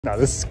Nah,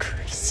 this is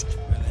crazy.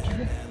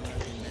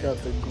 Got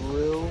the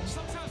grill.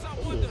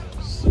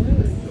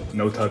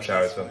 No tub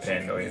showers, but I'm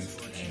paying millions.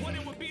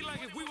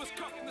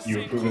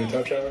 You approving the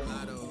tub shower?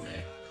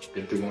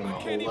 Been through one my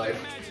whole life.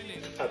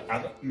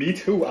 Me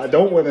too. I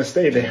don't want to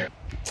stay there.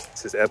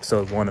 This is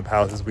episode 1 of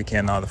houses we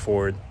cannot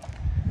afford.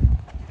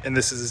 And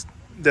this is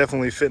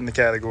definitely fit in the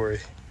category.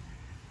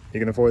 You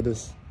can afford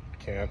this?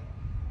 Can.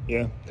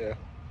 Yeah? Yeah.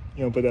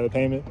 You don't put that in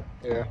payment?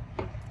 Yeah.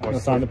 You don't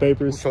sign the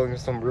papers? I'm telling you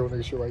some real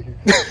nigga shit right here.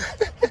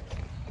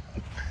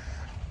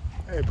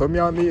 Hey, put me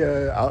on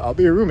the, I'll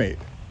be a roommate.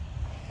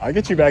 I'll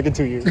get you back in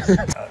 2 years.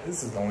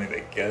 This is only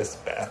the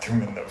guest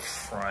bathroom in the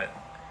front.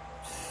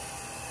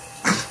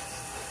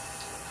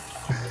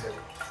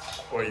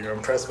 What, you're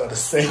impressed by the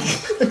sink?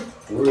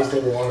 Where's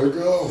the water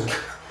go?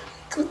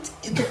 Go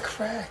in the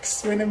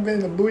cracks. You ain't never been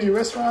in a bougie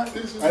restaurant?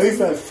 At least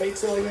that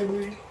fakes it like that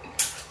bougie.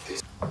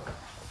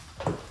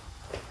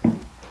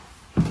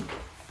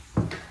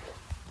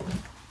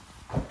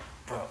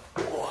 Bro,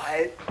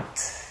 what?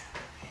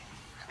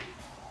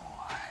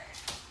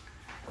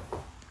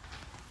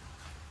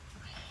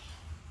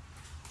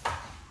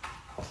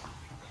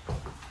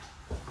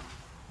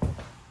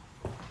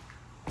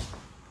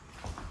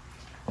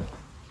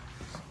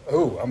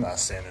 Oh, I'm not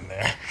standing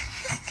there.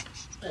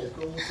 Hey,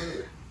 go over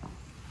further.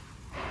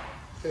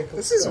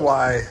 This is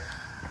why.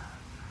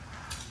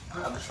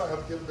 I'm just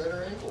trying to get a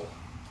better angle.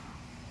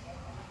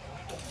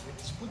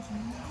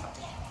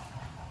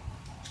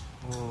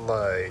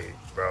 Like,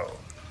 bro.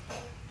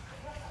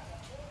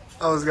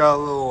 Oh, it's got a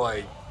little,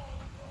 like,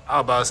 I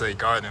was about to say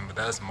garden, but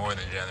that's more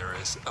than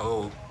generous. A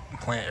little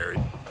plant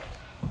area.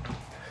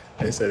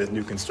 They said it's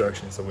new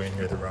construction, so we ain't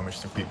here to rummage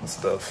through people's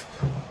stuff.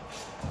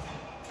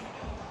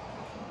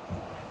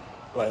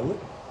 Like,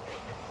 look.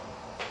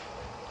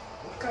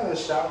 What kind of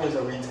showers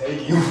are we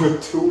taking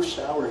with 2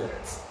 shower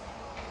heads?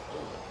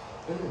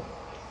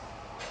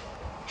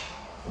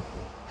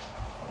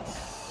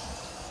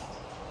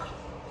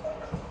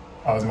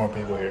 Oh, there's more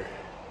people here.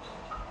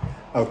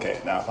 Okay,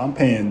 now if I'm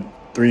paying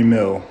 $3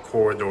 mil,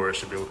 corridor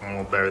should be looking a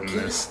little better than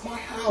this. My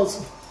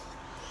house.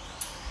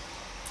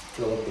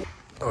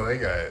 Oh, they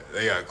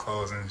got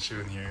clothes and shit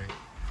in here.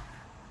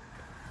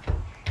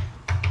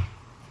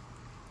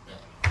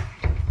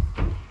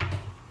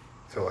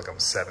 I feel like I'm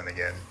 7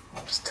 again.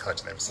 I'm just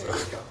touching their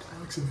stuff. Got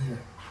plugs in here.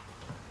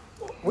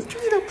 What you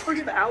need a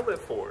plug-in outlet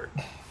for?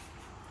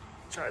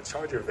 Trying to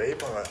charge your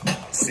vape on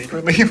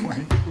secretly?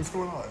 Like, what's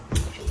going on?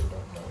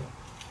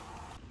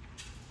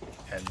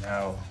 And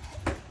now,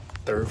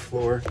 3rd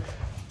floor.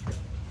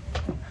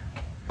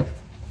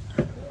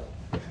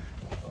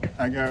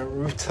 I got a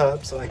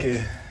rooftop so I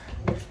could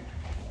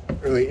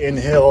really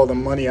inhale all the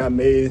money I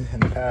made in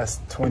the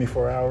past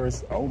 24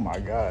 hours. Oh my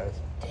God.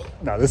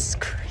 Now this is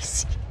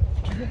crazy.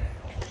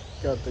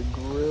 Got the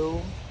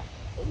grill.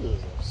 This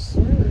is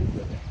absurd.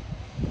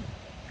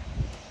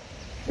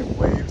 Can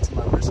wave to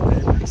my rich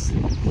neighbors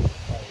in the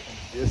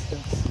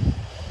distance.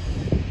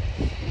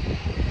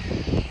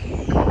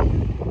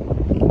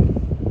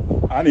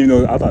 I didn't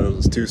even know, I thought it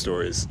was 2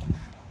 stories.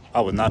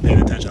 I was not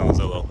paying attention on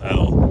Zillow at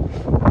all.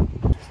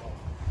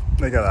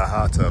 They got a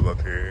hot tub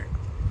up here.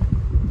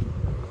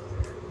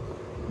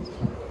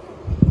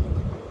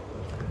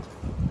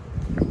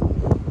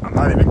 I'm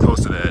not even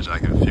close to the edge. I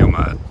can feel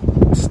my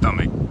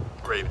stomach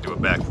ready to do a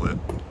backflip.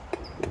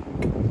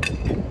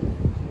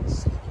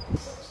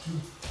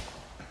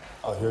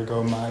 Oh, here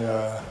go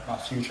my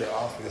future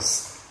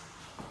office.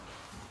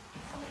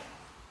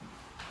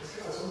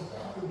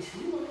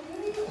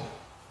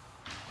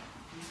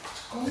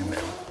 And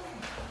then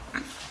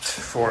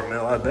 4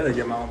 mil. I better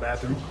get my own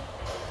bathroom.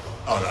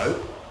 Oh no.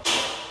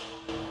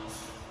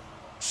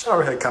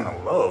 Shower head kind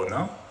of low,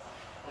 no?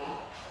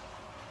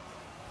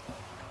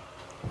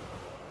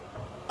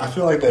 I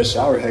feel like that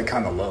shower head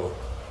kind of low.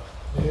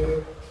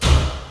 Yeah.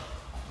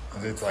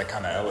 It's like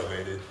kind of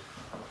elevated.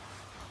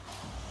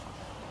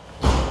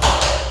 Now,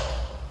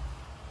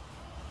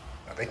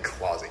 that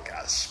closet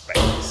got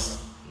space.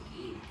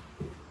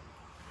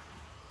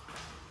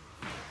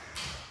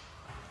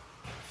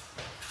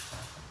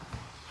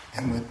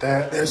 And with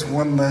that, there's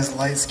one less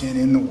light skin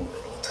in the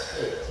world.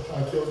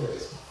 I killed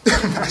this.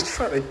 I'm not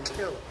trying to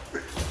kill.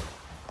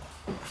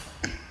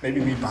 Maybe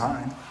leave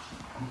behind.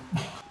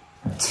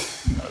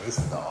 No, this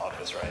is the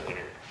office right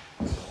here.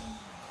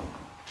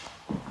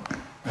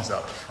 That's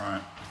out the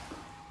front.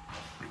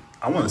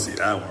 I want to see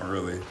that one,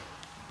 really.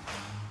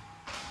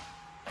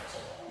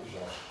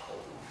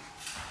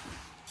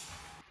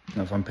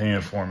 Now, if I'm paying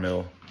 4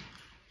 mil,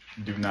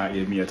 do not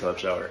give me a tub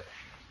shower.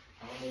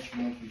 How much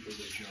monthly for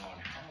this, John?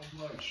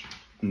 How much?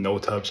 No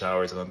tub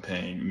showers if I'm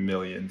paying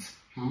millions.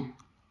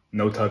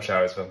 No tub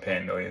showers if I'm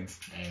paying millions.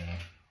 Yeah.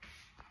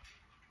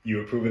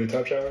 You approving the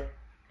tub shower?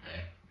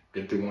 Yeah.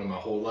 Been through one my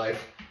whole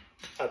life.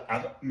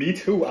 Me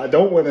too. I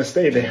don't want to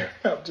stay there.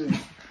 I'm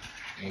just,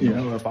 you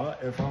know, if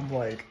I'm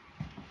like,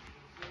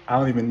 I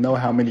don't even know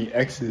how many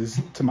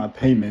X's to my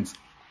payments,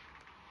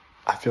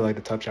 I feel like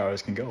the tub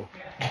showers can go.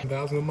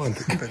 1,000 a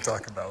month. We've been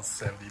talking about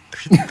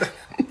 7,300.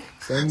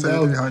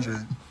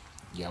 7,000.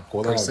 Yeah,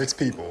 for 6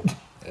 people.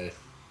 Hey.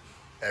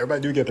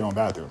 Everybody do get their own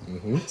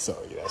bathroom. So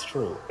yeah, that's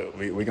true.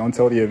 We gonna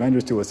tell the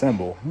Avengers to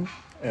assemble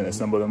and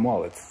assemble them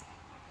wallets.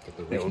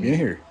 They will be in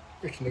here.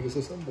 Rich niggas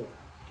assemble.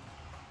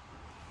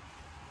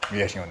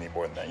 We actually don't need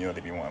more than that. You know,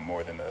 they be wanting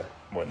more than the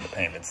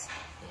payments.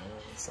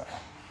 So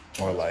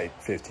more like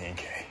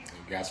 15K.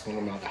 You guys want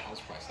them out the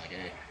house price, like,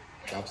 hey,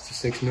 drops to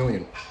 $6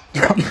 million.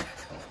 Drop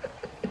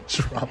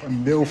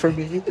 $1 million for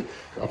me.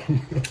 Drop $1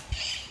 million.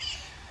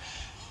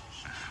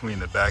 We in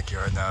the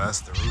backyard now.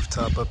 That's the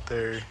rooftop up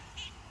there.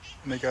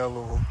 And they got a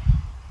little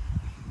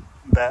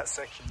bat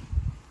section.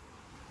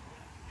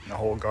 And the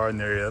whole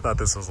garden area. I thought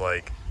this was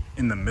like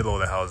in the middle of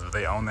the house, but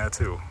they own that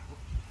too.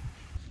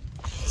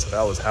 So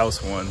that was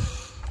house one.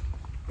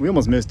 We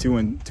almost missed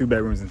two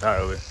bedrooms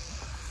entirely.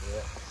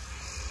 Yeah.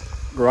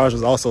 Garage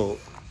was also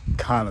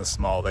kind of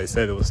small. They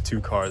said it was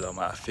 2 cars.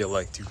 I feel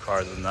like 2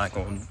 cars is not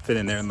going to fit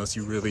in there unless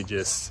you really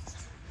just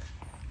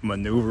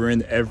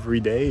maneuvering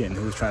every day. And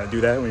who's trying to do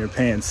that when you're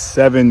paying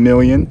 $7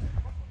 million?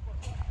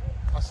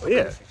 Also,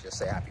 yeah. You should just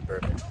say happy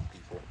birthday to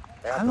people.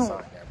 They have I to don't.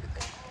 sign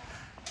everything.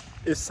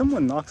 If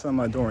someone knocks on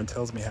my door and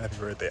tells me happy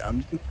birthday,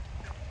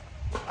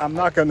 I'm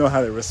not gonna know how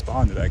to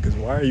respond to that. Because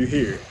why are you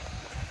here?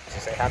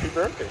 Just say happy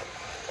birthday.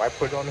 Why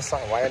put it on the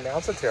sign? Why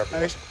announce it to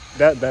everyone? Actually,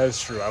 that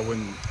is true. I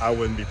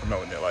wouldn't be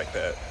promoting it like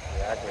that.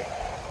 Exactly.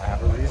 I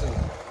have a reason.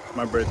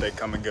 My birthday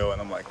come and go, and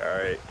I'm like, all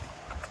right.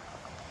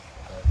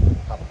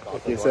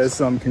 If It it says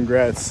some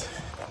congrats,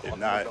 if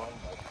not,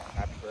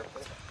 happy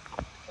birthday.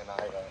 Can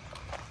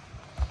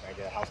I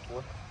get a house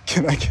tour?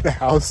 can I get a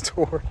house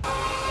tour?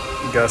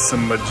 We got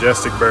some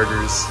Majestic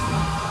burgers.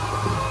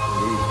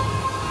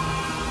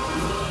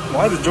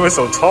 Why is the joint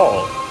so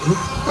tall?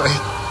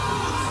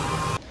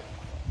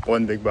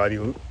 One big body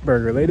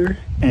burger later,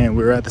 and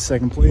we're at the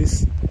second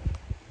place.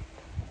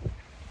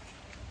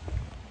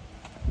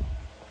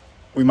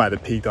 We might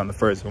have peaked on the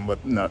first one,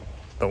 but no,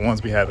 the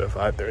ones we have at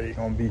 5:30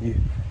 gonna be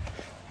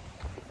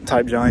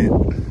type giant.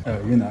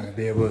 You're not gonna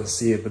be able to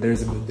see it, but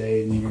there's a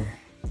bidet in here.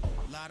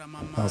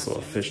 Also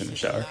a fish in the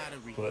shower,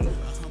 but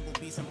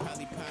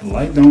the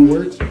light don't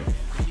work.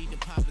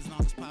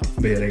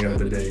 But yeah, they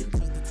got a bidet.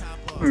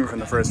 We were from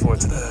the first floor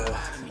to the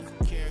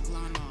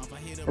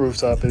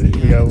rooftop. We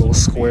got a little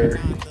square.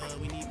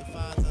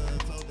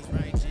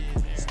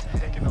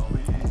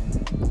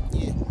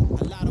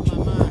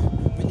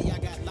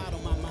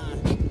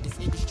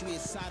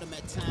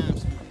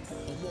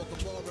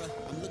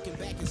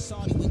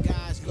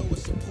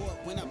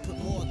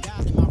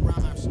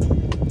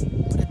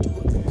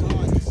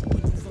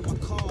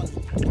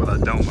 What I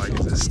don't like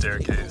is this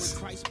staircase.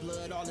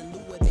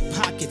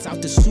 Pockets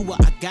out the sewer,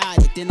 I got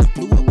it, then I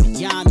blew up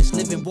beyond this.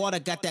 Living water,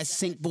 got that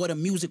sink, boy, the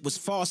music was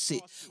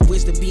faucet.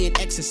 Wisdom being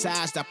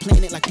exercised, I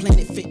plan it like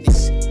Planet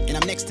Fitness. And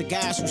I'm next to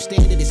guys who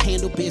stand in this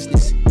handle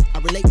business. I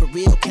relate for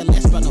real, care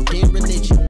less about no damn religion.